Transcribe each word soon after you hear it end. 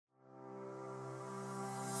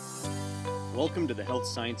Welcome to the Health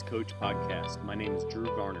Science Coach Podcast. My name is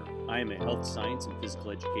Drew Garner. I am a health science and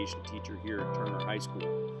physical education teacher here at Turner High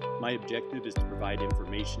School. My objective is to provide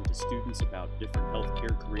information to students about different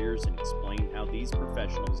healthcare careers and explain how these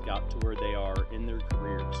professionals got to where they are in their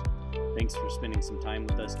careers. Thanks for spending some time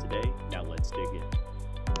with us today. Now let's dig in.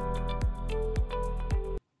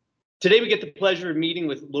 Today we get the pleasure of meeting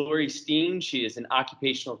with Lori Steen. She is an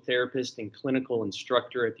occupational therapist and clinical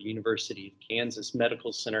instructor at the University of Kansas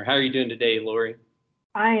Medical Center. How are you doing today, Lori?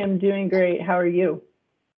 I am doing great. How are you?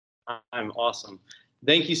 I'm awesome.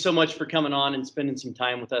 Thank you so much for coming on and spending some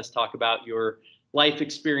time with us, talk about your life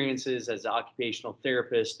experiences as an occupational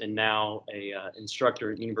therapist and now a instructor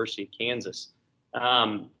at the University of Kansas.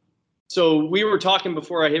 So we were talking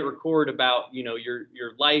before I hit record about,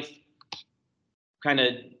 your life kind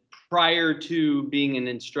of prior to being an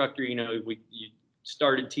instructor. You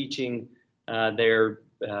started teaching there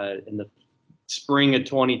in the spring of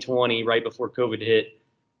 2020, right before COVID hit.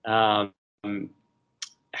 How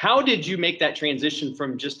did you make that transition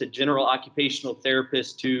from just a general occupational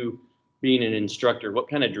therapist to being an instructor? What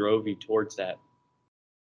kind of drove you towards that?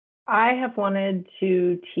 I have wanted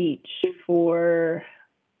to teach for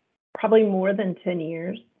probably more than 10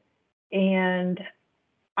 years. And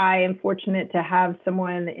I am fortunate to have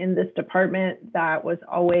someone in this department that was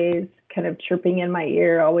always kind of chirping in my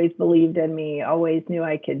ear, always believed in me, always knew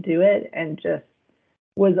I could do it, and just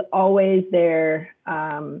was always there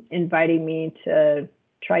inviting me to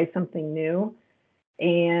try something new.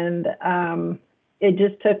 And it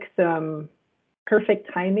just took some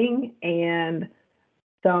perfect timing and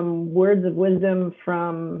some words of wisdom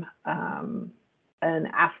from an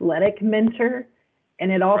athletic mentor. And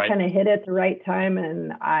it all kind of hit at the right time,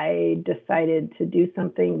 and I decided to do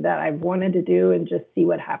something that I've wanted to do and just see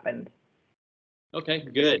what happened. Okay,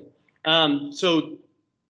 good. So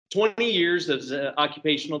 20 years as an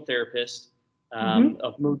occupational therapist,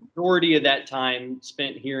 a majority of that time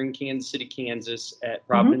spent here in Kansas City, Kansas at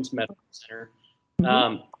Providence Medical Center.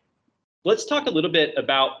 Let's talk a little bit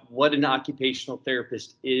about what an occupational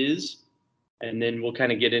therapist is, and then we'll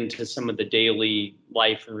kind of get into some of the daily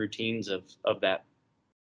life and routines of that.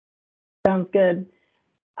 Sounds good.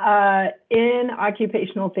 In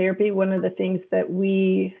occupational therapy, one of the things that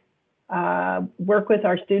we work with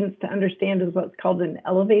our students to understand is what's called an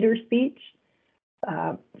elevator speech.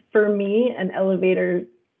 For me, an elevator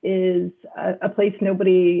is a place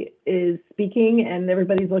nobody is speaking and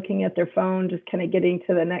everybody's looking at their phone, just kind of getting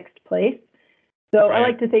to the next place. So I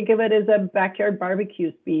like to think of it as a backyard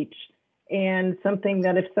barbecue speech. And something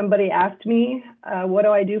that if somebody asked me, what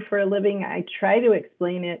do I do for a living? I try to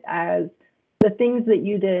explain it as the things that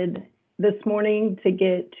you did this morning to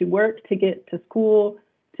get to work, to get to school,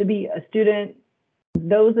 to be a student.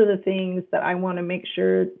 Those are the things that I want to make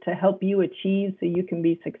sure to help you achieve so you can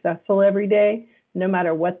be successful every day, no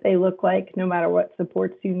matter what they look like, no matter what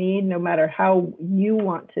supports you need, no matter how you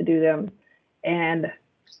want to do them. And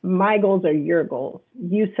my goals are your goals.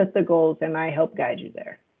 You set the goals and I help guide you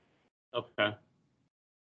there. Okay.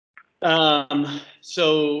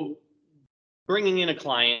 So bringing in a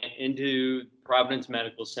client into Providence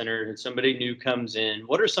Medical Center and somebody new comes in,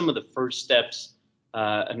 what are some of the first steps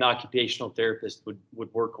an occupational therapist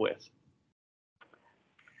would work with?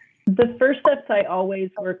 The first steps I always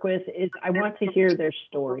work with is I want to hear their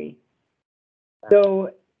story.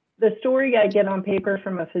 So the story I get on paper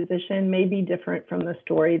from a physician may be different from the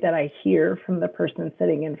story that I hear from the person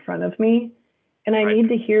sitting in front of me. And I need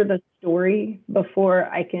to hear the story before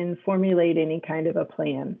I can formulate any kind of a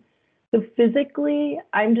plan. So physically,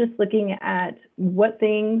 I'm just looking at what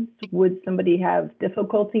things would somebody have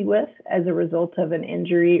difficulty with as a result of an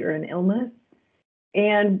injury or an illness,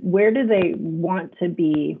 and where do they want to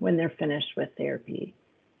be when they're finished with therapy.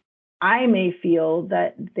 I may feel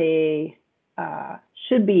that they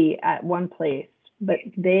should be at one place, but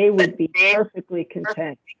they would be perfectly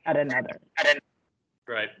content at another.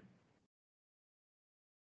 Right.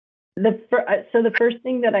 So the first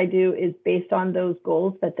thing that I do is based on those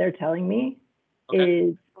goals that they're telling me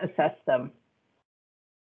is assess them.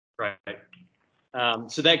 Right.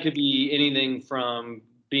 So that could be anything from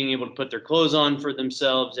being able to put their clothes on for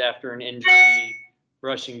themselves after an injury,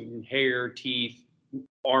 brushing hair, teeth,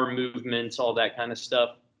 arm movements, all that kind of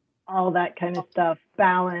stuff. All that kind of stuff,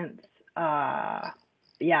 balance.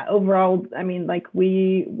 Overall, I mean, like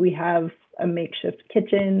we have a makeshift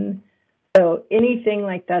kitchen. So anything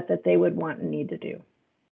like that they would want and need to do.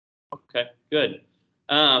 Okay, good.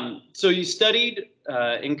 So you studied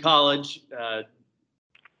in college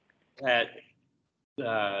at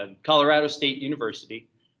Colorado State University,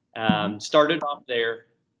 started off there.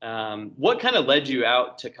 What kind of led you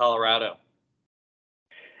out to Colorado?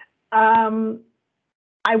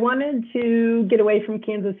 I wanted to get away from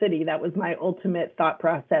Kansas City. That was my ultimate thought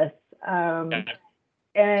process.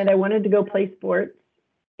 And I wanted to go play sports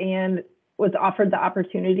and was offered the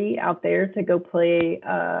opportunity out there to go play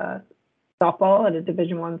softball at a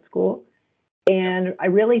Division I school. And I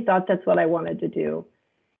really thought that's what I wanted to do.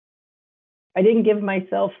 I didn't give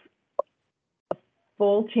myself a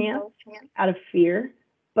full chance out of fear,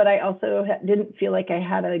 but I also didn't feel like I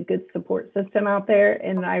had a good support system out there,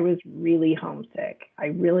 and I was really homesick. I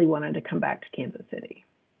really wanted to come back to Kansas City.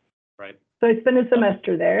 Right. So I spent a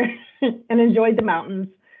semester there and enjoyed the mountains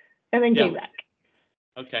and then came back.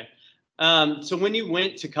 Okay. So when you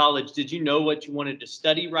went to college, did you know what you wanted to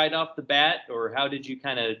study right off the bat, or how did you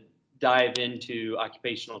kind of dive into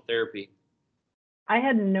occupational therapy? I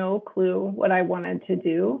had no clue what I wanted to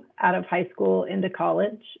do out of high school into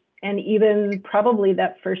college. And even probably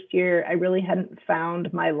that first year, I really hadn't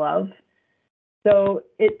found my love. So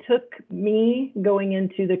it took me going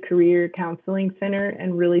into the career counseling center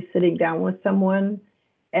and really sitting down with someone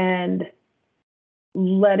and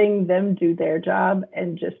letting them do their job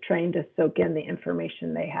and just trying to soak in the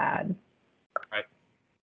information they had. Right.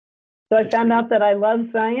 So I found out that I love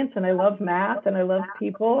science and I love math and I love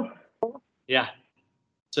people. Yeah.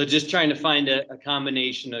 So just trying to find a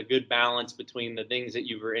combination, a good balance between the things that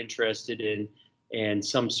you were interested in and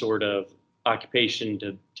some sort of occupation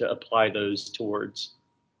to apply those towards.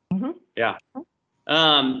 Mm-hmm. Yeah.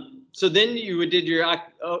 So then you did your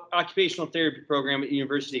occupational therapy program at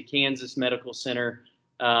University of Kansas Medical Center.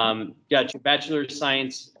 Got your Bachelor of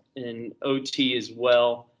Science in OT as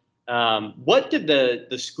well. What did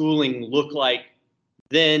the schooling look like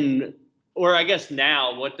then, or I guess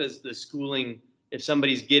now, what does the schooling, if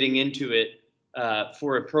somebody's getting into it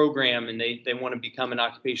for a program and they want to become an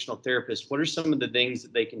occupational therapist, what are some of the things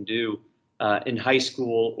that they can do in high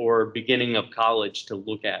school or beginning of college to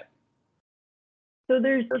look at? So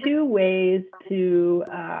there's two ways to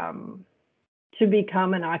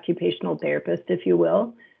become an occupational therapist, if you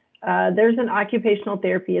will. There's an occupational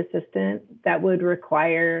therapy assistant that would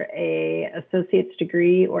require a associate's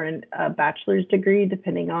degree or a bachelor's degree,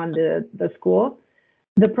 depending on the school.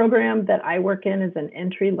 The program that I work in is an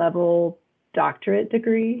entry-level doctorate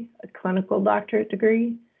degree, a clinical doctorate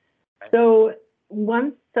degree. So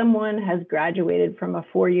once someone has graduated from a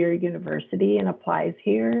 4-year university and applies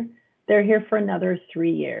here, they're here for another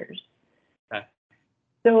 3 years. Okay.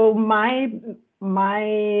 So my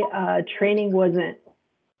training wasn't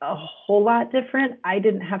a whole lot different. I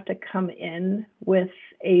didn't have to come in with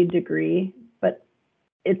a degree, but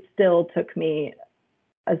it still took me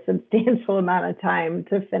a substantial amount of time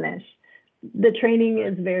to finish. The training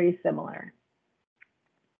is very similar.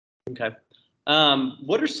 Okay.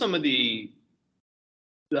 What are some of the,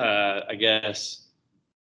 I guess,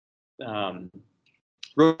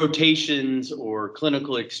 rotations or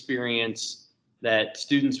clinical experience that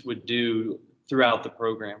students would do throughout the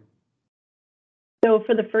program? So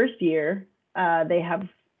for the first year, they're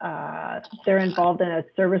involved in a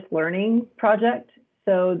service learning project.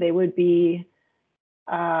 So they would be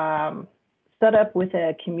set up with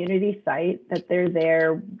a community site that they're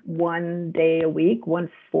there 1 day a week.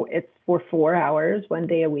 It's for 4 hours, 1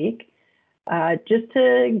 day a week, just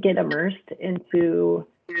to get immersed into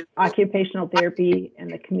occupational therapy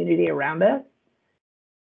and the community around us.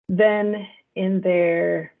 Then in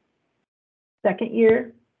their second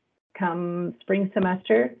year, come spring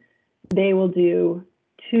semester, they will do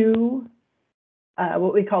 2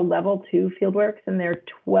 what we call level 2 fieldworks, and they're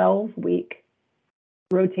 12-week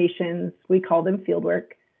rotations. We call them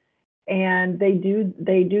fieldwork, and they do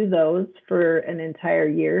those for an entire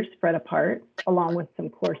year spread apart, along with some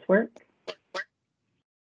coursework.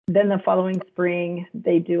 Then the following spring,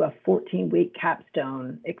 they do a 14-week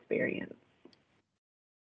capstone experience.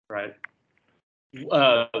 Right.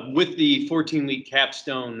 With the 14-week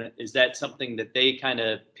capstone, is that something that they kind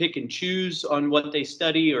of pick and choose on what they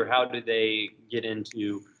study, or how do they get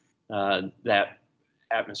into that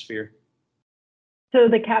atmosphere? So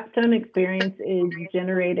the capstone experience is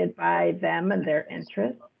generated by them and their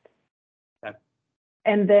interests. Okay.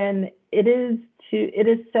 And then it is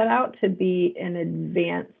set out to be an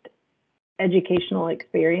advanced educational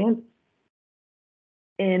experience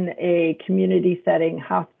in a community setting,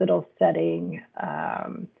 hospital setting,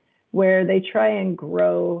 where they try and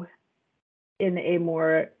grow in a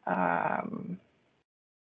more,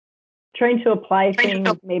 trying to apply things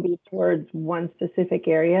maybe towards one specific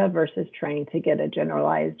area versus trying to get a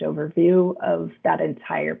generalized overview of that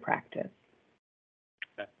entire practice.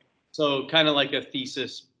 Okay. So kind of like a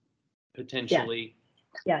thesis, potentially.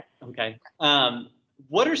 Yes. Okay.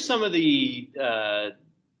 What are some of the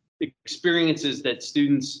experiences that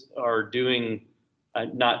students are doing,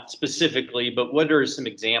 not specifically, but what are some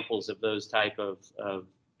examples of those type of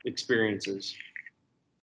experiences?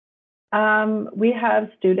 We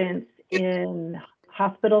have students in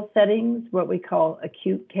hospital settings, what we call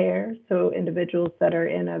acute care, so individuals that are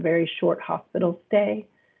in a very short hospital stay.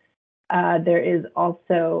 There is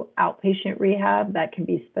also outpatient rehab that can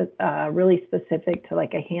be really specific to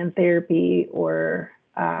like a hand therapy or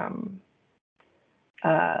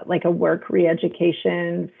like a work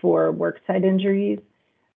re-education for worksite injuries.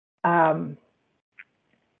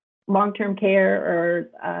 Long-term care or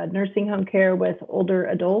nursing home care with older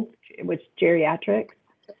adults, which geriatrics.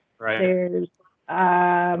 Right. There's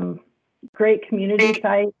great community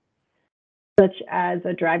sites, such as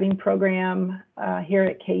a driving program here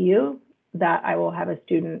at KU that I will have a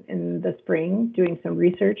student in the spring doing some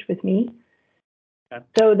research with me. Okay.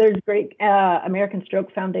 So there's great, American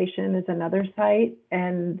Stroke Foundation is another site,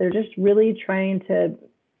 and they're just really trying to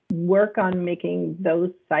work on making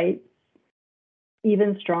those sites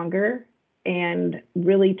even stronger and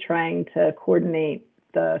really trying to coordinate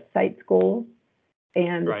the site's goals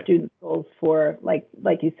and the students' goals for, like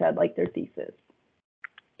you said, like their thesis.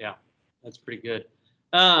 Yeah, that's pretty good.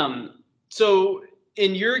 So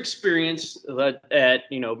in your experience at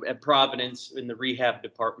Providence in the rehab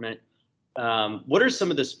department, what are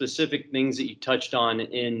some of the specific things that you touched on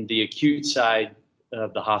in the acute side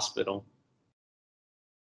of the hospital?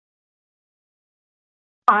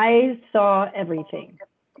 I saw everything.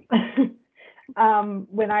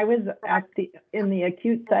 When I was in the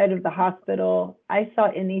acute side of the hospital, I saw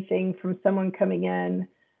anything from someone coming in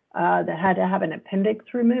that had to have an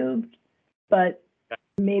appendix removed, but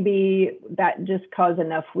maybe that just caused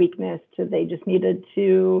enough weakness to they just needed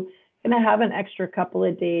to kind of have an extra couple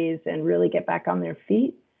of days and really get back on their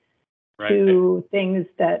feet, to things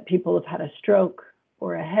that people have had a stroke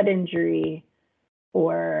or a head injury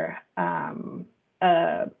or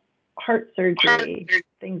heart surgery,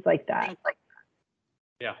 things like that.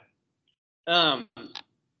 Yeah.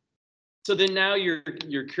 So then now your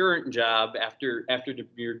current job after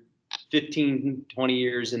your 15, 20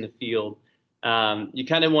 years in the field, you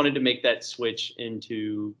kind of wanted to make that switch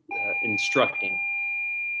into instructing.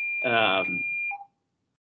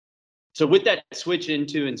 So with that switch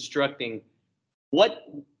into instructing, what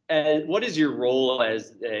is your role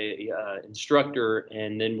as a instructor?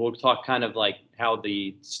 And then we'll talk kind of like how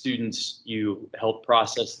the students, you help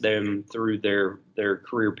process them through their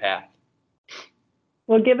career path.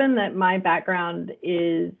 Well, given that my background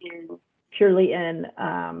is purely in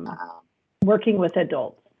working with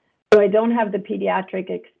adults, so I don't have the pediatric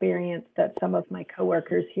experience that some of my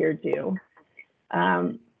coworkers here do.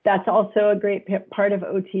 That's also a great part of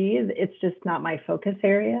OT. It's just not my focus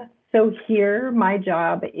area. So here, my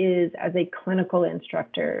job is as a clinical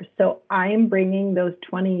instructor. So I'm bringing those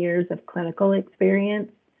 20 years of clinical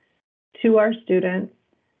experience to our students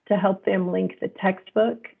to help them link the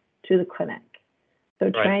textbook to the clinic. So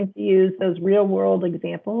trying to use those real world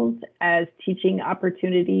examples as teaching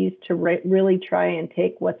opportunities to really try and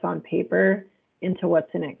take what's on paper into what's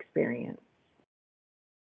an experience.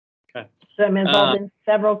 Okay. So I'm involved in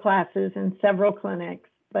several classes and several clinics,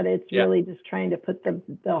 but it's really just trying to put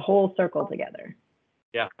the whole circle together.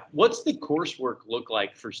 Yeah. What's the coursework look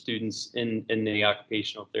like for students in the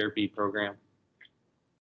occupational therapy program?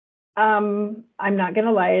 I'm not going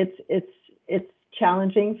to lie, it's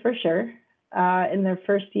challenging for sure. In their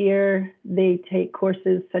first year, they take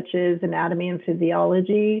courses such as anatomy and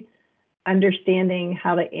physiology, understanding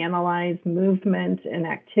how to analyze movement and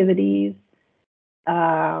activities,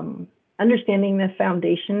 understanding the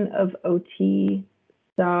foundation of OT,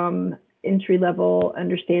 some entry-level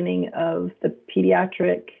understanding of the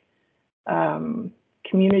pediatric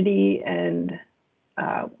community and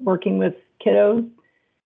working with kiddos.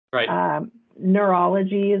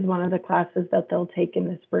 Neurology is one of the classes that they'll take in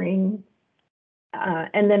the spring.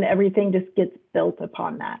 And then everything just gets built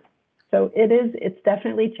upon that. So it's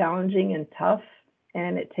definitely challenging and tough,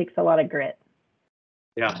 and it takes a lot of grit.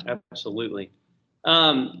 Yeah, absolutely.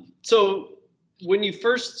 So when you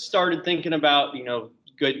first started thinking about,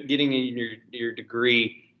 getting in your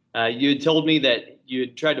degree, you had told me that you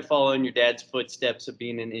had tried to follow in your dad's footsteps of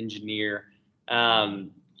being an engineer.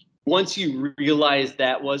 Once you realized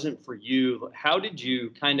that wasn't for you, how did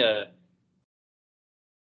you kind of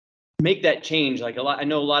make that change? Like I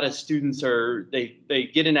know a lot of students they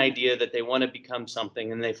get an idea that they want to become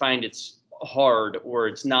something and they find it's hard or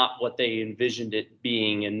it's not what they envisioned it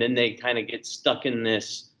being. And then they kind of get stuck in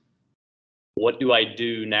this, what do I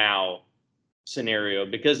do now scenario,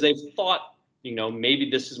 because they've thought, maybe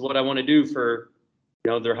this is what I want to do for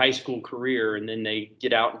their high school career, and then they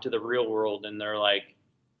get out into the real world and they're like,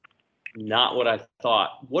 not what I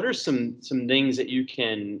thought. What are some things that you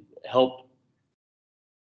can help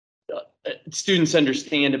students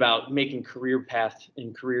understand about making career path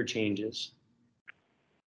and career changes?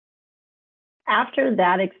 After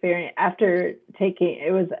that experience, after taking,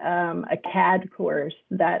 it was a CAD course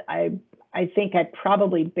that I think I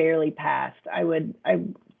probably barely passed. I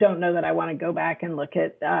don't know that I want to go back and look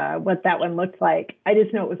at what that one looked like. I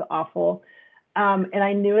just know it was awful. And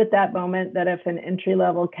I knew at that moment that if an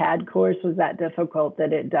entry-level CAD course was that difficult,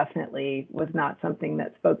 that it definitely was not something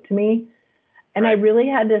that spoke to me. And I really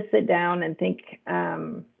had to sit down and think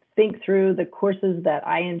through the courses that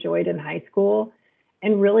I enjoyed in high school,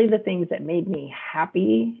 and really the things that made me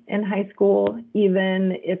happy in high school,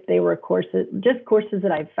 even if they were courses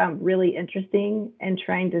that I found really interesting, and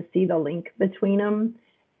trying to see the link between them.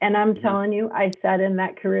 And I'm telling you, I sat in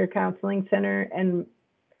that career counseling center and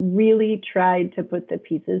really tried to put the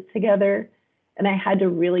pieces together. And I had to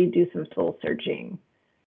really do some soul searching.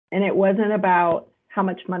 And it wasn't about how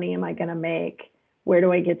much money am I going to make? Where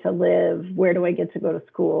do I get to live? Where do I get to go to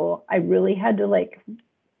school? I really had to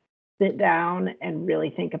sit down and really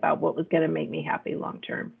think about what was going to make me happy long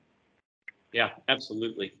term. Yeah,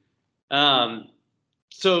 absolutely.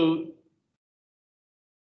 So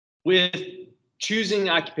with choosing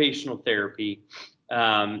occupational therapy,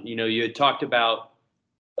 you had talked about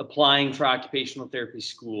applying for occupational therapy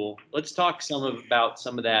school. Let's talk about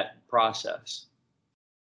some of that process.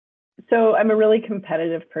 So I'm a really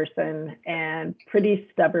competitive person and pretty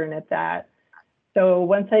stubborn at that. So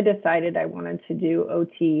once I decided I wanted to do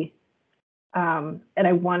OT, and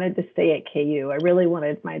I wanted to stay at KU, I really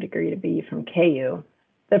wanted my degree to be from KU.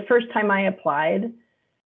 The first time I applied,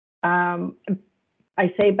 I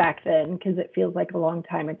say back then because it feels like a long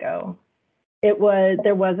time ago, there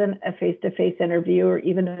wasn't a face-to-face interview or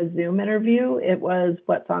even a Zoom interview. It was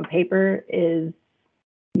what's on paper is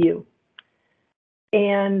you.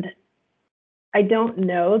 And I don't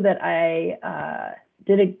know that I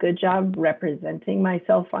did a good job representing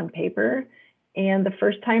myself on paper. And the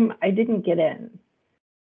first time I didn't get in.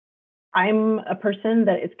 I'm a person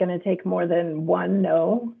that it's going to take more than one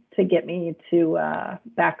no to get me to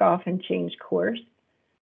back off and change course.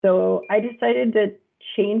 So I decided to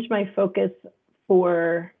change my focus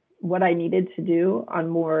for what I needed to do on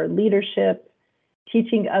more leadership,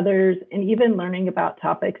 teaching others, and even learning about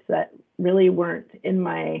topics that really weren't in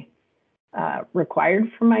my required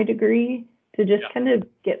for my degree, to just kind of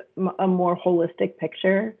get a more holistic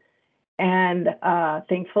picture. And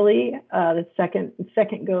thankfully, the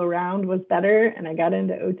second go around was better, and I got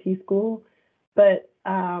into OT school. But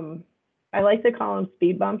I like to call them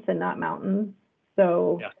speed bumps and not mountains.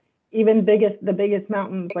 So even the biggest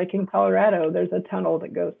mountains, like in Colorado, there's a tunnel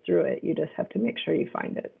that goes through it. You just have to make sure you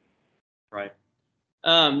find it. Right.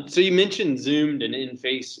 So you mentioned Zoomed and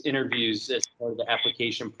in-face interviews as part of the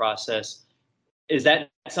application process. Is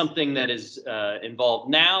that something that is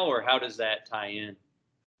involved now, or how does that tie in?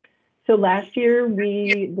 So last year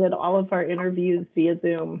we did all of our interviews via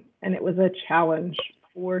Zoom, and it was a challenge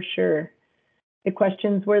for sure. The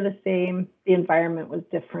questions were the same, the environment was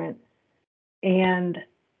different, and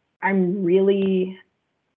I'm really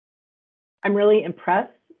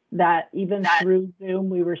impressed that even through Zoom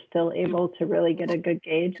we were still able to really get a good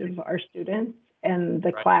gauge of our students. And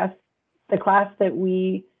the class that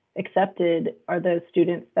we accepted are the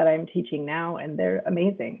students that I'm teaching now, and they're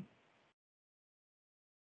amazing.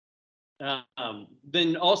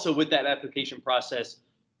 Then also with that application process,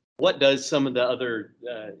 what does some of the other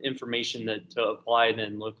information to apply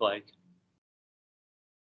then look like?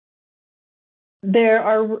 There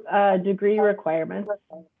are degree requirements.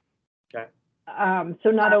 Okay.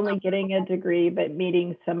 So not only getting a degree, but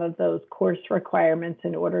meeting some of those course requirements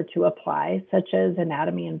in order to apply, such as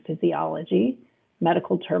anatomy and physiology,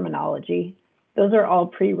 medical terminology. Those are all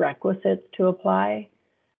prerequisites to apply.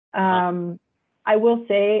 I will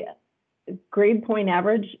say grade point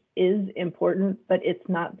average is important, but it's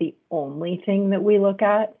not the only thing that we look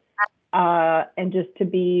at. And just to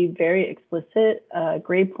be very explicit,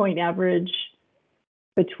 grade point average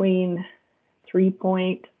between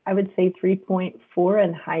 3.4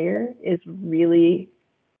 and higher is really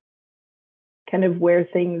kind of where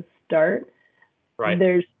things start.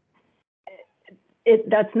 Right.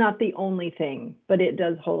 That's not the only thing, but it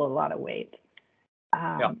does hold a lot of weight.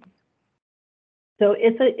 So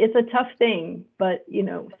it's a tough thing, but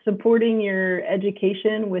supporting your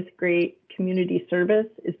education with great community service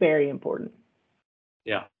is very important.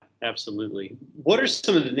 Yeah, Absolutely. What are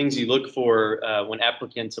some of the things you look for when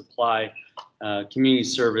applicants apply community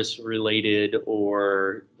service related,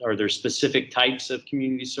 or are there specific types of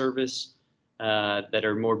community service that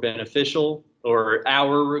are more beneficial, or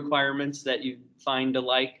hour requirements that you find to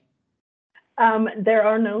like? There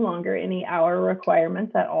are no longer any hour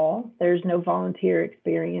requirements at all. There's no volunteer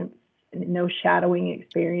experience, no shadowing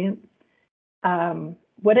experience.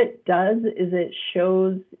 What it does is it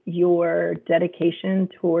shows your dedication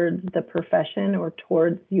towards the profession or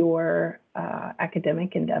towards your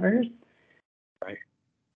academic endeavors. Right.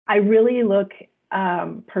 I really look,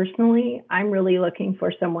 personally, I'm really looking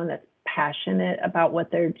for someone that's passionate about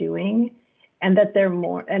what they're doing, and that they're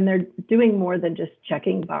doing more than just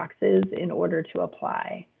checking boxes in order to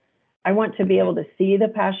apply. I want to be able to see the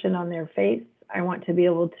passion on their face. I want to be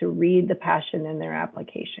able to read the passion in their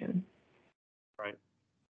application. Right.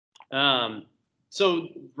 So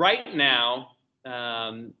right now,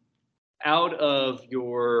 out of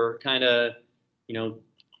your kind of,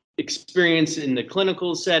 experience in the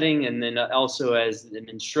clinical setting, and then also as an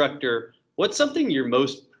instructor, what's something you're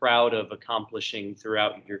most proud of accomplishing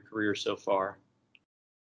throughout your career so far?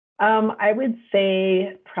 I would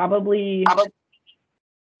say probably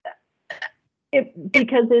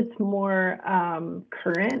because it's more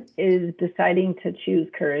current, is deciding to choose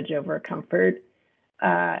courage over comfort.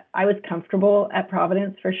 I was comfortable at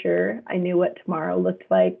Providence for sure. I knew what tomorrow looked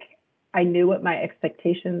like. I knew what my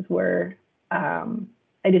expectations were.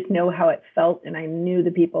 I just know how it felt, and I knew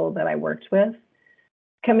the people that I worked with.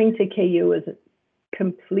 Coming to KU was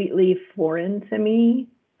completely foreign to me.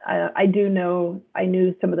 I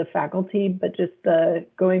knew some of the faculty, but just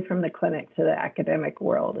going from the clinic to the academic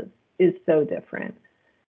world is so different.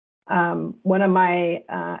 One of my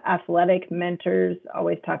athletic mentors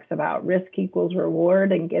always talks about risk equals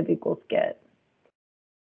reward and give equals get.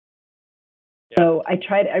 Yeah. So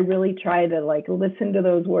I really try to listen to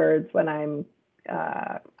those words when I'm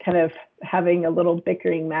kind of having a little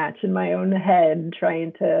bickering match in my own head,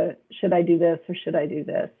 trying to, should I do this or should I do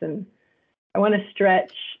this? And I want to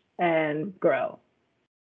stretch and grow.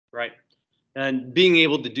 Right. And being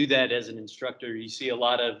able to do that as an instructor, you see a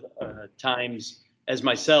lot of times, as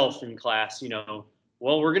myself in class,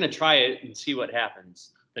 well, we're going to try it and see what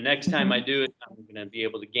happens. The next time I do it, I'm going to be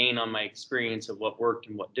able to gain on my experience of what worked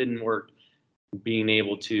and what didn't work, being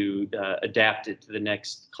able to adapt it to the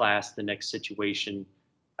next class, the next situation.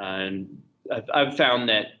 And I've found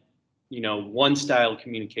that, one style of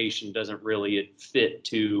communication doesn't really fit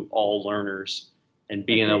to all learners, and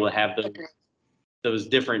being able to have those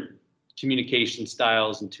different communication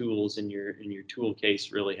styles and tools in your tool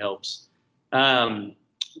case really helps.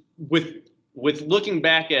 With looking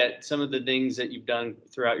back at some of the things that you've done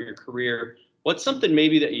throughout your career, what's something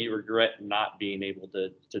maybe that you regret not being able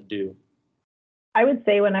to do? I would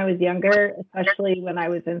say when I was younger, especially when I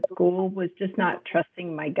was in school, was just not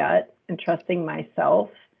trusting my gut and trusting myself.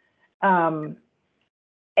 And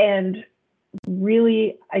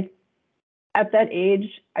really, at that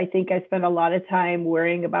age, I think I spent a lot of time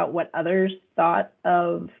worrying about what others thought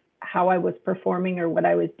of how I was performing or what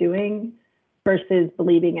I was doing versus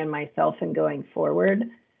believing in myself and going forward.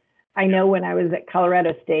 I know when I was at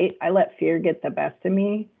Colorado State, I let fear get the best of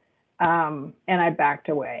me, and I backed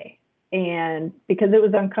away, and because it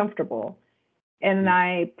was uncomfortable. And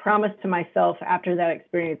I promised to myself after that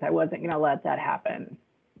experience, I wasn't going to let that happen.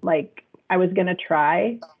 I was going to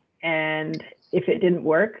try, and if it didn't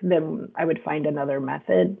work, then I would find another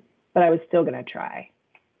method, but I was still going to try.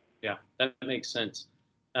 Yeah, that makes sense.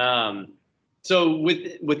 So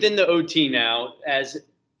within the OT now, as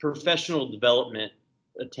professional development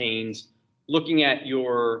attains, looking at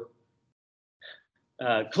your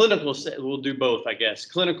clinical set, we'll do both, I guess.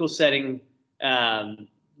 Clinical setting,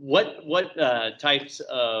 what types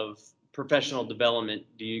of professional development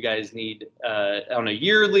do you guys need on a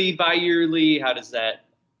yearly, bi-yearly? How does that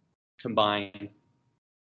combine?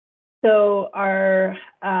 So our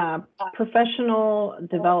professional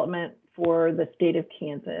development for the state of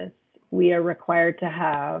Kansas, we are required to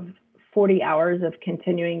have 40 hours of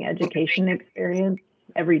continuing education experience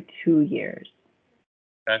every 2 years.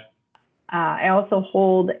 Okay. I also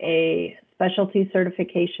hold a specialty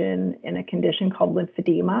certification in a condition called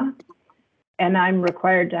lymphedema, and I'm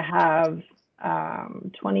required to have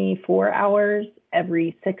 24 hours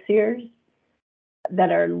every 6 years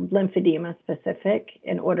that are lymphedema specific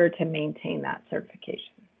in order to maintain that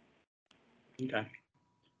certification. Okay.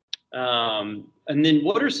 And then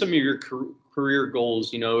what are some of your career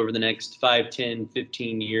goals, over the next 5, 10,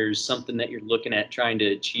 15 years, something that you're looking at trying to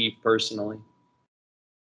achieve personally?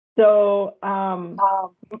 So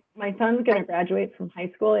my son's going to graduate from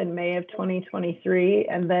high school in May of 2023,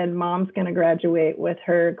 and then mom's going to graduate with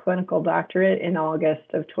her clinical doctorate in August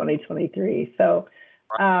of 2023. So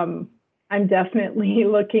I'm definitely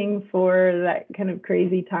looking for that kind of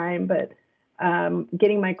crazy time, but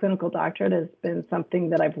getting my clinical doctorate has been something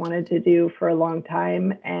that I've wanted to do for a long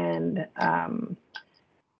time, and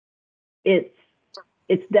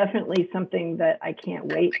it's definitely something that I can't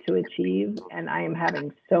wait to achieve, and I am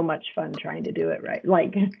having so much fun trying to do it right.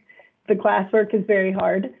 Like the classwork is very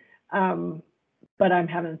hard, but I'm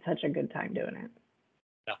having such a good time doing it.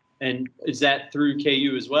 Yeah. And is that through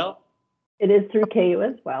KU as well? It is through KU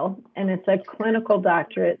as well, and it's a clinical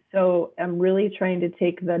doctorate. So I'm really trying to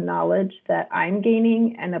take the knowledge that I'm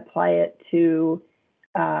gaining and apply it to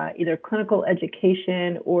either clinical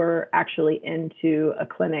education or actually into a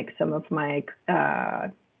clinic. Some of my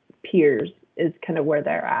peers is kind of where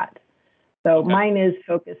they're at. So okay. Mine is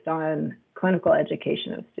focused on clinical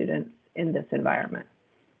education of students in this environment.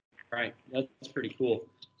 Right, that's pretty cool.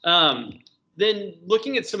 Then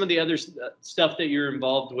looking at some of the other stuff that you're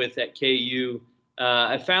involved with at KU,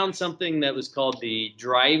 I found something that was called the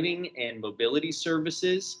Driving and Mobility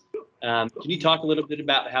Services. Can you talk a little bit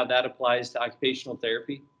about how that applies to occupational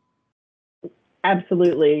therapy?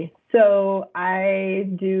 Absolutely. So I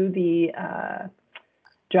do the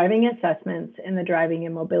driving assessments in the Driving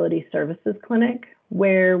and Mobility Services Clinic,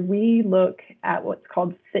 where we look at what's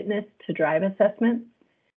called fitness to drive assessments.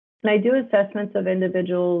 And I do assessments of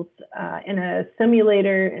individuals in a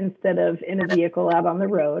simulator instead of in a vehicle out on the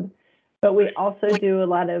road. But we also do a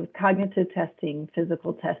lot of cognitive testing,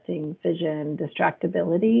 physical testing, vision,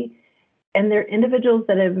 distractibility. And they're individuals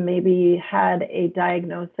that have maybe had a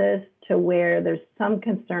diagnosis to where there's some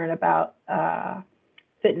concern about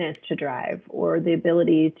fitness to drive or the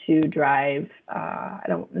ability to drive. I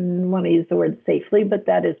don't want to use the word safely, but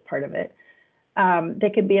that is part of it.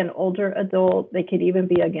 They could be an older adult. They could even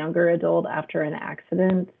be a younger adult after an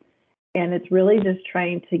accident. And it's really just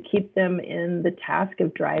trying to keep them in the task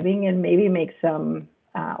of driving and maybe make some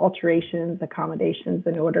alterations, accommodations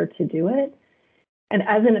in order to do it. And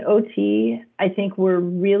as an OT, I think we're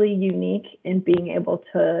really unique in being able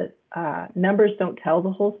to, numbers don't tell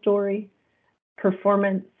the whole story.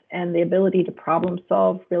 Performance and the ability to problem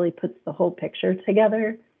solve really puts the whole picture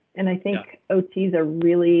together. And I think OTs are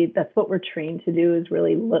really, that's what we're trained to do, is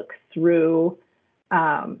really look through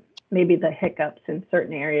maybe the hiccups in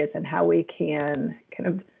certain areas and how we can kind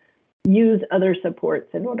of use other supports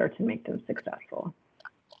in order to make them successful.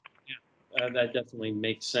 Yeah, that definitely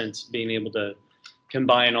makes sense, being able to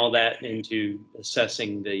combine all that into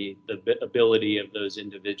assessing the ability of those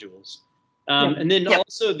individuals. And then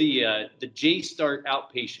also the JSTART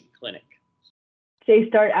outpatient clinic.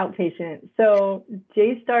 JSTART outpatient. So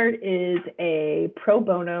JSTART is a pro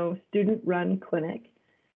bono student-run clinic.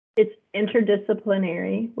 It's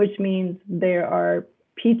interdisciplinary, which means there are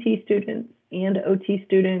PT students and OT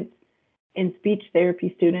students and speech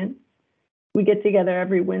therapy students. We get together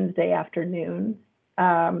every Wednesday afternoon,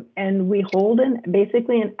 and we hold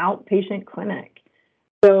basically an outpatient clinic.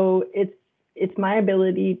 So it's my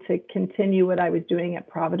ability to continue what I was doing at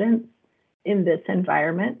Providence in this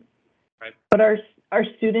environment. Right. But our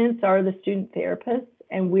students are the student therapists,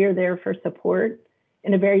 and we're there for support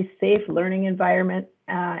in a very safe learning environment,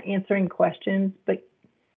 answering questions, but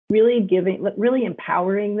really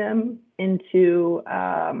empowering them into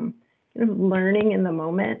learning in the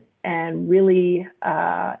moment and really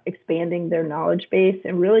expanding their knowledge base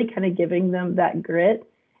and really kind of giving them that grit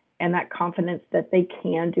and that confidence that they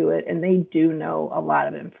can do it and they do know a lot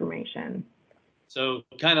of information. So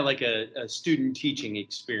kind of like a student teaching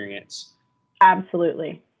experience.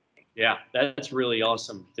 Absolutely. Yeah, that's really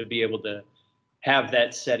awesome to be able to have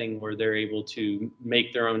that setting where they're able to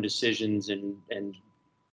make their own decisions and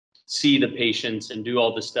see the patients and do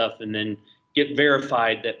all the stuff and then get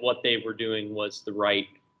verified that what they were doing was the right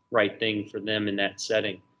thing for them in that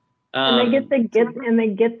setting. And they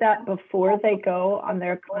get that before they go on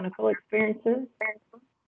their clinical experiences.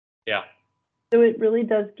 Yeah. So it really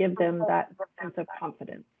does give them that sense of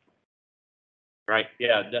confidence. Right.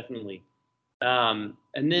 Yeah, definitely. And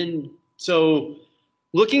then, so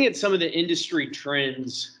looking at some of the industry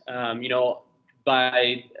trends,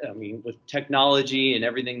 with technology and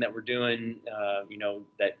everything that we're doing,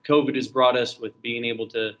 that COVID has brought us with being able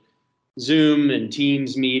to Zoom and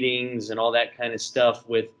Teams meetings and all that kind of stuff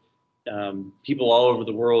with people all over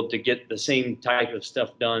the world to get the same type of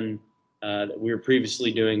stuff done that we were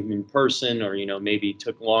previously doing in person, or maybe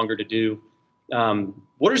took longer to do.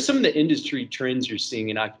 What are some of the industry trends you're seeing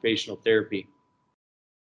in occupational therapy?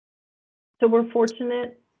 So we're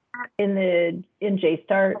fortunate in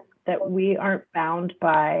JSTART that we aren't bound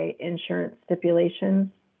by insurance stipulations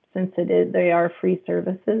since they are free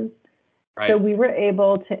services. Right. So we were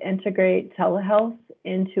able to integrate telehealth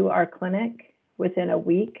into our clinic within a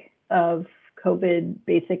week of COVID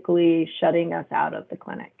basically shutting us out of the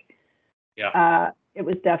clinic. Yeah. It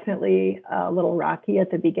was definitely a little rocky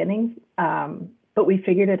at the beginning, but we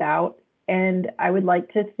figured it out. And I would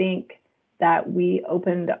like to think that we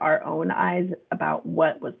opened our own eyes about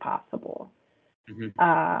what was possible.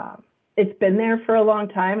 Mm-hmm. It's been there for a long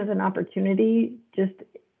time as an opportunity. Just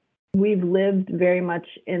we've lived very much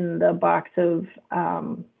in the box of,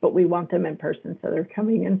 but we want them in person, so they're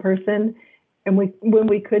coming in person. And when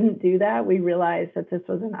we couldn't do that, we realized that this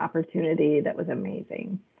was an opportunity that was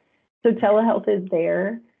amazing. So telehealth is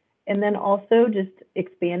there. And then also just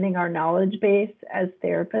expanding our knowledge base as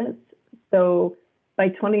therapists. So by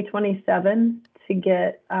 2027, to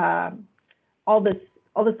get all the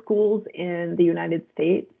schools in the United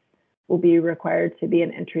States will be required to be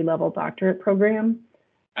an entry-level doctorate program.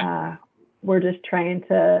 We're just trying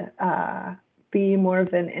to be more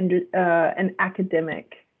of an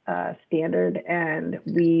academic standard, and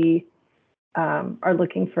we are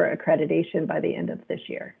looking for accreditation by the end of this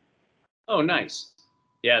year. Oh, nice.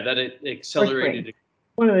 Yeah, that it accelerated.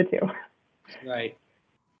 One of the two. Right.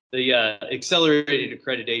 The accelerated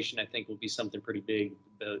accreditation, I think, will be something pretty big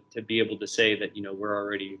to be able to say that, we're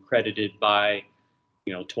already accredited by,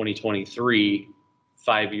 2023,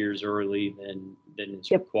 5 years early than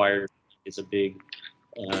is required is a big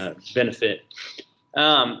benefit.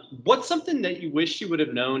 What's something that you wish you would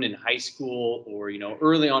have known in high school or,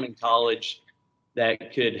 early on in college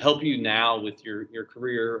that could help you now with your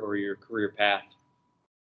career or your career path?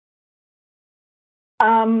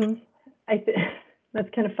 That's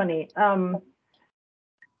kind of funny.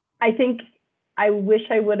 I think I wish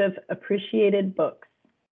I would have appreciated books.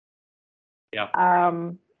 Yeah.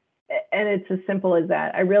 And it's as simple as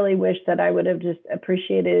that. I really wish that I would have just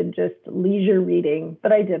appreciated just leisure reading,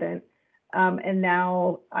 but I didn't. And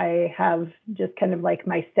now I have just kind of like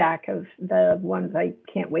my stack of the ones I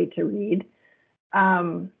can't wait to read.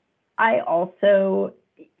 I also,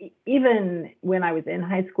 even when I was in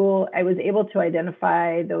high school, I was able to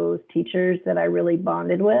identify those teachers that I really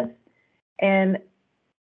bonded with. And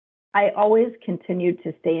I always continued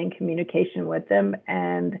to stay in communication with them.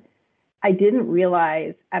 And I didn't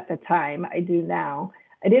realize at the time, I do now,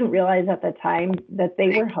 I didn't realize at the time that they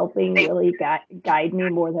were helping really guide me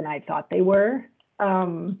more than I thought they were.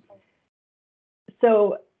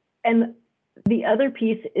 So, and the other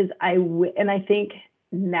piece is and I think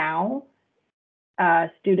now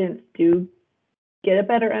students do get a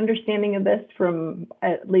better understanding of this from,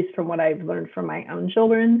 at least from what I've learned from my own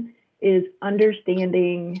children, is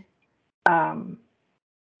understanding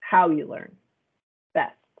how you learn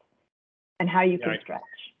best and how you can stretch.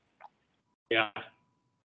 Yeah,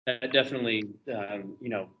 definitely,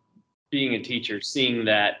 being a teacher, seeing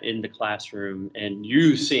that in the classroom and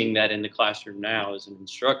you seeing that in the classroom now as an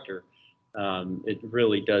instructor, it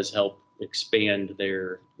really does help expand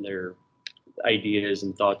their ideas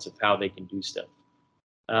and thoughts of how they can do stuff.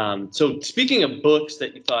 So speaking of books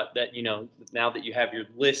that you thought that, now that you have your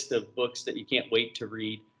list of books that you can't wait to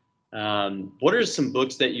read, what are some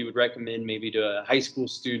books that you would recommend maybe to a high school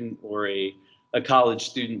student or a college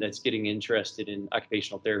student that's getting interested in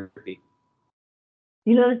occupational therapy?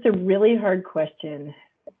 It's a really hard question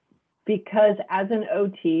because as an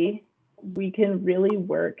OT, we can really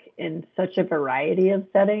work in such a variety of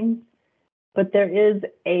settings. But there is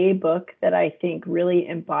a book that I think really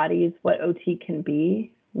embodies what OT can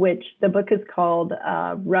be, which the book is called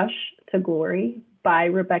Rush to Glory by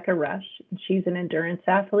Rebecca Rush. She's an endurance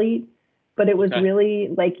athlete, but it was really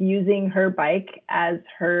like using her bike as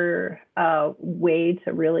her way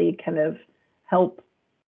to really kind of help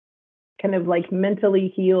kind of like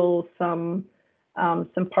mentally heal some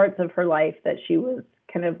parts of her life that she was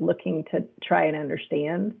kind of looking to try and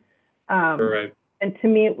understand. Right. And to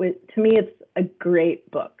me, it's a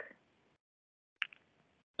great book.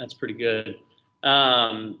 That's pretty good.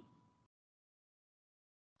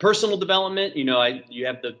 Personal development, you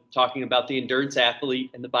have talking about the endurance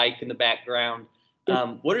athlete and the bike in the background.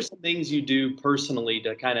 What are some things you do personally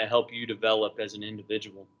to kind of help you develop as an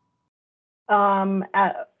individual?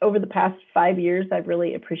 Over the past 5 years, I've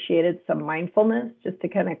really appreciated some mindfulness just to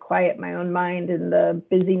kind of quiet my own mind in the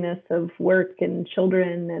busyness of work and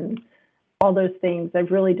children and all those things. I've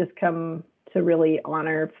really just come to really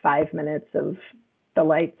honor 5 minutes of the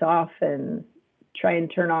lights off and try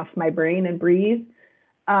and turn off my brain and breathe.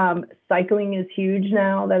 Cycling is huge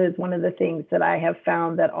now. That is one of the things that I have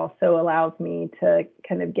found that also allows me to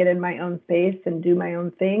kind of get in my own space and do my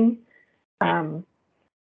own thing.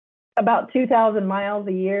 About 2,000 miles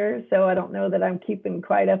a year, so I don't know that I'm keeping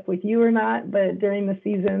quite up with you or not, but during the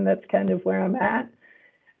season, that's kind of where I'm at.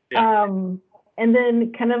 Yeah. And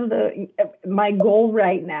then kind of my goal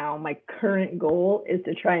right now, my current goal is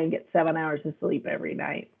to try and get 7 hours of sleep every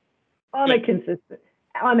night on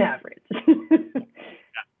average.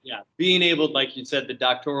 Yeah, being able, like you said, the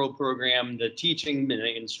doctoral program, the teaching,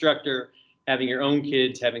 the instructor, having your own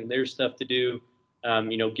kids, having their stuff to do,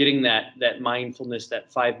 getting that mindfulness,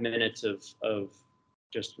 that 5 minutes of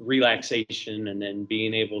just relaxation, and then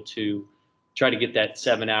being able to try to get that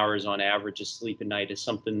 7 hours on average of sleep a night is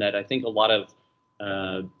something that I think a lot of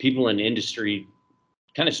people in the industry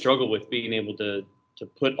kind of struggle with, being able to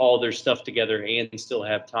put all their stuff together and still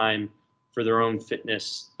have time for their own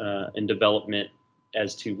fitness and development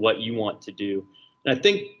as to what you want to do. And I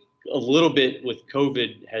think a little bit with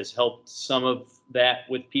COVID has helped some of that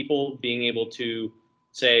with people being able to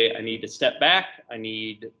say, I need to step back. I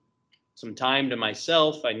need some time to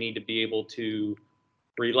myself. I need to be able to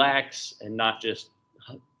relax and not just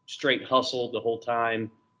straight hustle the whole time.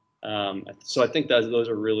 So I think those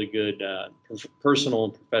are really good personal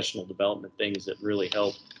and professional development things that really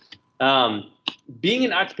help. Being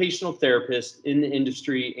an occupational therapist in the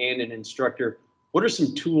industry and an instructor, what are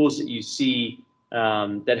some tools that you see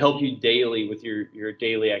that help you daily with your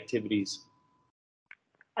daily activities?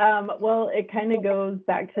 Well, it kind of goes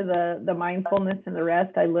back to the mindfulness and the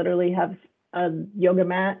rest. I literally have a yoga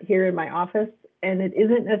mat here in my office, and it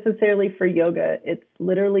isn't necessarily for yoga. It's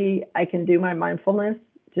literally, I can do my mindfulness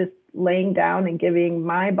just laying down and giving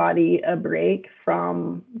my body a break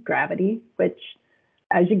from gravity, which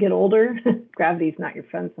as you get older, gravity is not your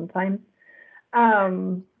friend sometimes.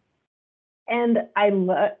 And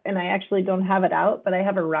I actually don't have it out, but I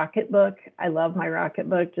have a Rocket book. I love my Rocket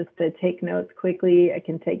book just to take notes quickly. I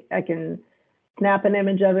can snap an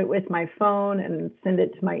image of it with my phone and send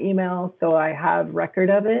it to my email, so I have record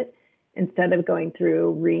of it instead of going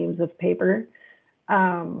through reams of paper.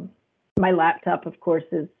 My laptop, of course,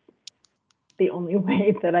 is the only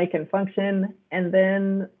way that I can function. And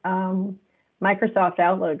then Microsoft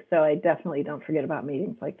Outlook, so I definitely don't forget about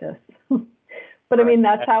meetings like this. But I mean,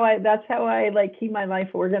 that's how I like keep my life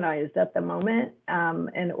organized at the moment.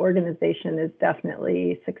 And organization is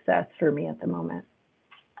definitely success for me at the moment.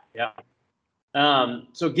 Yeah.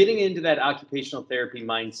 So getting into that occupational therapy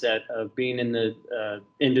mindset of being in the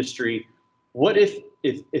industry, what if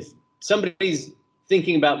somebody's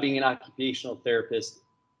thinking about being an occupational therapist,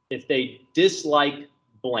 if they dislike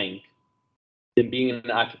blank, then being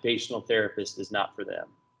an occupational therapist is not for them?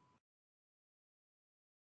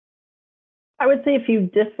 I would say if you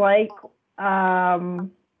dislike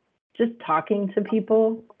just talking to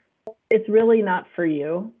people, it's really not for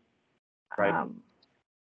you. Right.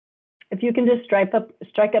 If you can just strike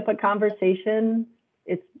up a conversation,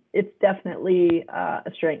 it's definitely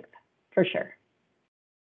a strength for sure.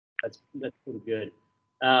 That's pretty good.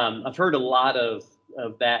 I've heard a lot of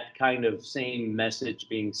that kind of same message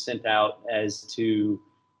being sent out as to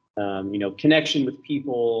connection with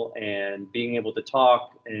people and being able to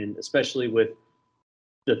talk, and especially with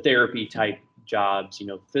the therapy type jobs,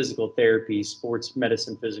 physical therapy, sports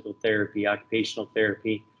medicine, physical therapy, occupational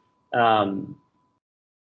therapy.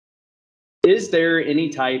 Is there any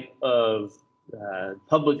type of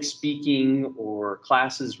public speaking or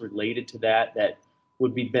classes related to that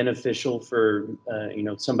would be beneficial for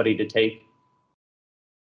somebody to take?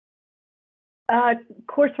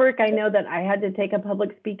 Coursework, I know that I had to take a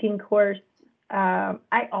public speaking course.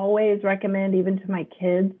 I always recommend, even to my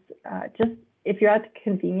kids, just if you're at the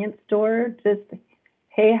convenience store, just,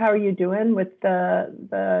 hey, how are you doing? With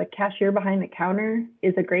the cashier behind the counter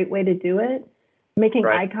is a great way to do it. Making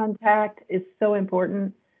eye contact is so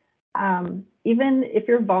important. Even if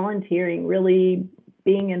you're volunteering, really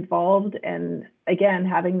being involved, and again,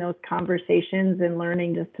 having those conversations and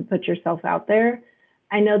learning just to put yourself out there.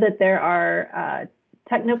 I know that there are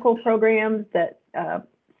technical programs that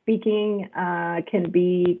speaking can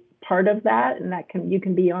be part of that, and you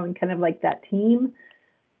can be on kind of like that team.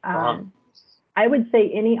 I would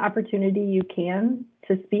say any opportunity you can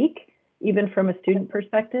to speak, even from a student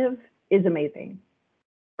perspective, is amazing.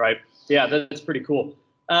 Right. Yeah, that's pretty cool.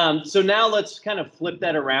 So now let's kind of flip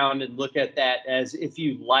that around and look at that as, if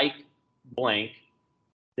you like blank,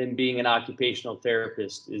 then being an occupational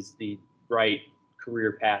therapist is the right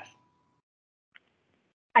career path.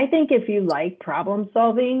 I think if you like problem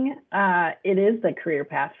solving, it is the career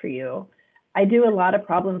path for you. I do a lot of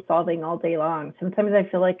problem solving all day long. Sometimes I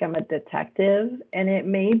feel like I'm a detective, and it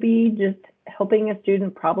may be just helping a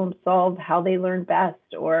student problem solve how they learn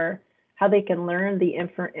best or how they can learn the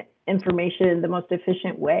information in the most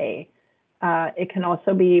efficient way. It can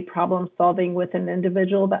also be problem solving with an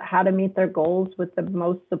individual about how to meet their goals with the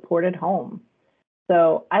most supported home.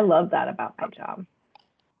 So I love that about my job.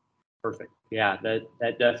 Perfect. Yeah,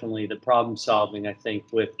 that definitely, the problem solving, I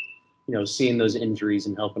think, with, seeing those injuries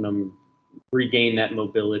and helping them regain that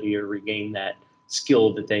mobility or regain that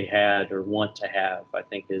skill that they had or want to have, I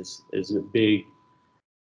think is a big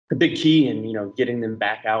key in, getting them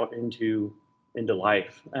back out into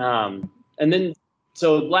life. And then,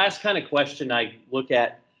 so last kind of question I look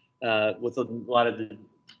at with a lot of the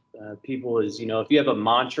people is, if you have a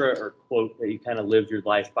mantra or quote that you kind of live your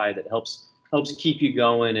life by that helps keep you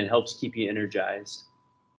going and helps keep you energized.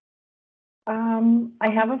 I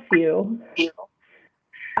have a few.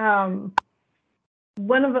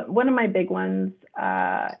 One of my big ones,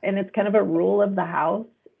 and it's kind of a rule of the house,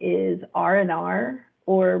 is R&R,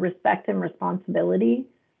 or respect and responsibility.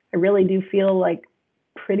 I really do feel like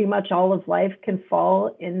pretty much all of life can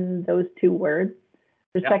fall in those two words.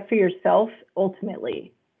 Respect for yourself,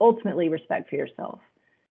 ultimately respect for yourself,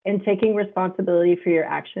 and taking responsibility for your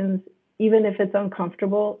actions, even if it's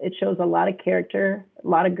uncomfortable. It shows a lot of character, a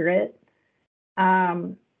lot of grit.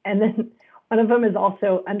 And then one of them is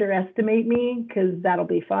also underestimate me, because that'll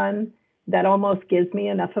be fun. That almost gives me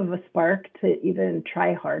enough of a spark to even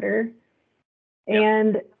try harder.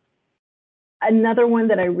 And another one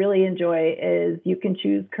that I really enjoy is you can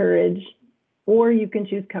choose courage or you can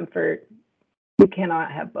choose comfort. You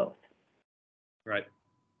cannot have both. Right.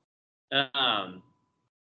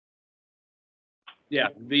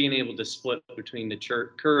 Being able to split between the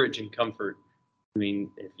courage and comfort. I mean,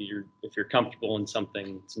 if you're comfortable in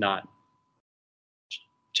something, it's not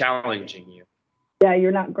challenging you. Yeah,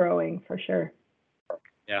 you're not growing, for sure.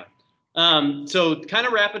 Yeah. So kind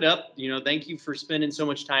of wrap it up, thank you for spending so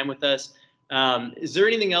much time with us. Is there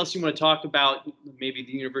anything else you want to talk about? Maybe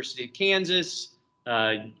the University of Kansas,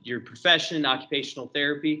 your profession, occupational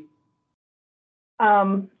therapy?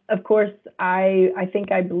 Of course, I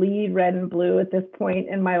think I bleed red and blue at this point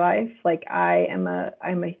in my life. Like I'm a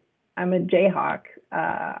Jayhawk.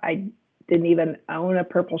 I didn't even own a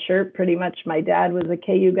purple shirt. Pretty much my dad was a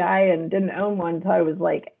KU guy and didn't own one until I was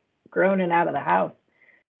like grown and out of the house.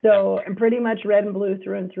 So I'm pretty much red and blue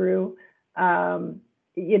through and through.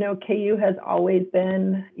 KU has always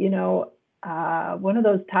been, one of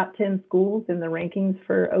those top 10 schools in the rankings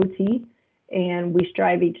for OT. And we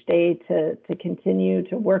strive each day to continue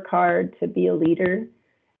to work hard, to be a leader.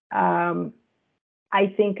 I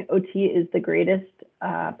think OT is the greatest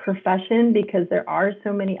profession because there are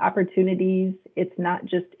so many opportunities. It's not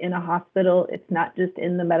just in a hospital. It's not just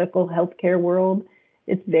in the medical healthcare world.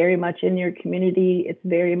 It's very much in your community. It's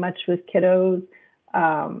very much with kiddos.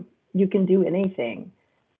 You can do anything.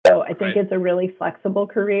 So I think it's a really flexible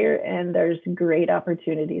career, and there's great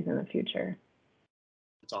opportunities in the future.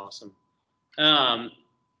 That's awesome.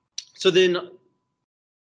 So then,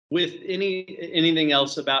 with anything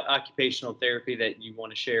else about occupational therapy that you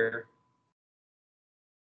want to share?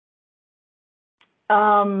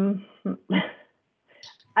 I've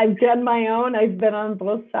done my own. I've been on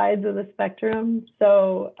both sides of the spectrum.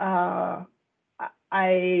 So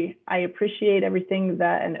I appreciate everything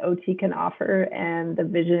that an OT can offer and the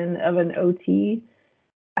vision of an OT.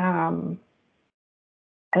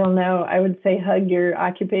 I don't know. I would say hug your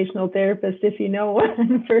occupational therapist if you know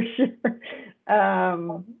one, for sure.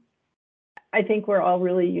 I think we're all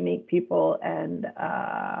really unique people, and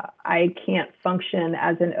I can't function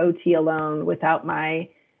as an OT alone without my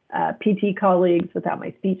PT colleagues, without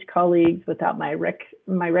my speech colleagues, without my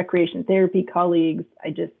recreation therapy colleagues.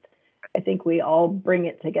 I think we all bring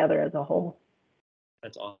it together as a whole.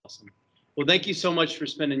 That's awesome. Well, thank you so much for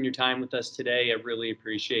spending your time with us today. I really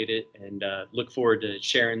appreciate it, and look forward to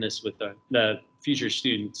sharing this with the future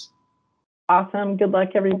students. Awesome. Good luck,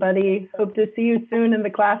 everybody. Hope to see you soon in the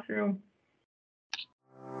classroom.